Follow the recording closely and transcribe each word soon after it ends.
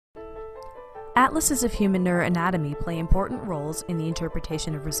Atlases of human neuroanatomy play important roles in the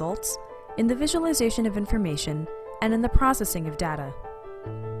interpretation of results, in the visualization of information, and in the processing of data.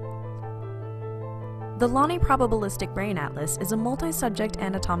 The LONI Probabilistic Brain Atlas is a multi-subject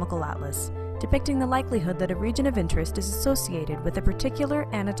anatomical atlas depicting the likelihood that a region of interest is associated with a particular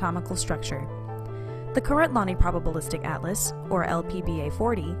anatomical structure. The current LONI Probabilistic Atlas, or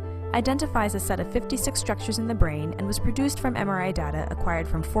LPBA-40, identifies a set of 56 structures in the brain and was produced from MRI data acquired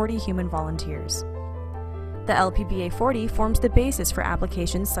from 40 human volunteers. The LPBA-40 forms the basis for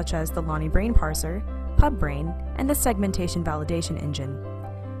applications such as the LONI Brain Parser, PubBrain, and the Segmentation Validation Engine.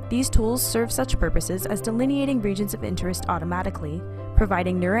 These tools serve such purposes as delineating regions of interest automatically,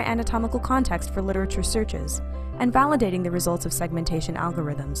 providing neuroanatomical context for literature searches, and validating the results of segmentation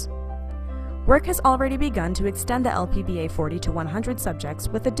algorithms. Work has already begun to extend the LPBA-40 to 100 subjects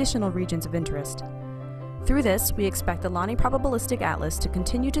with additional regions of interest. Through this, we expect the LONI Probabilistic Atlas to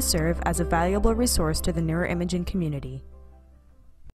continue to serve as a valuable resource to the neuroimaging community.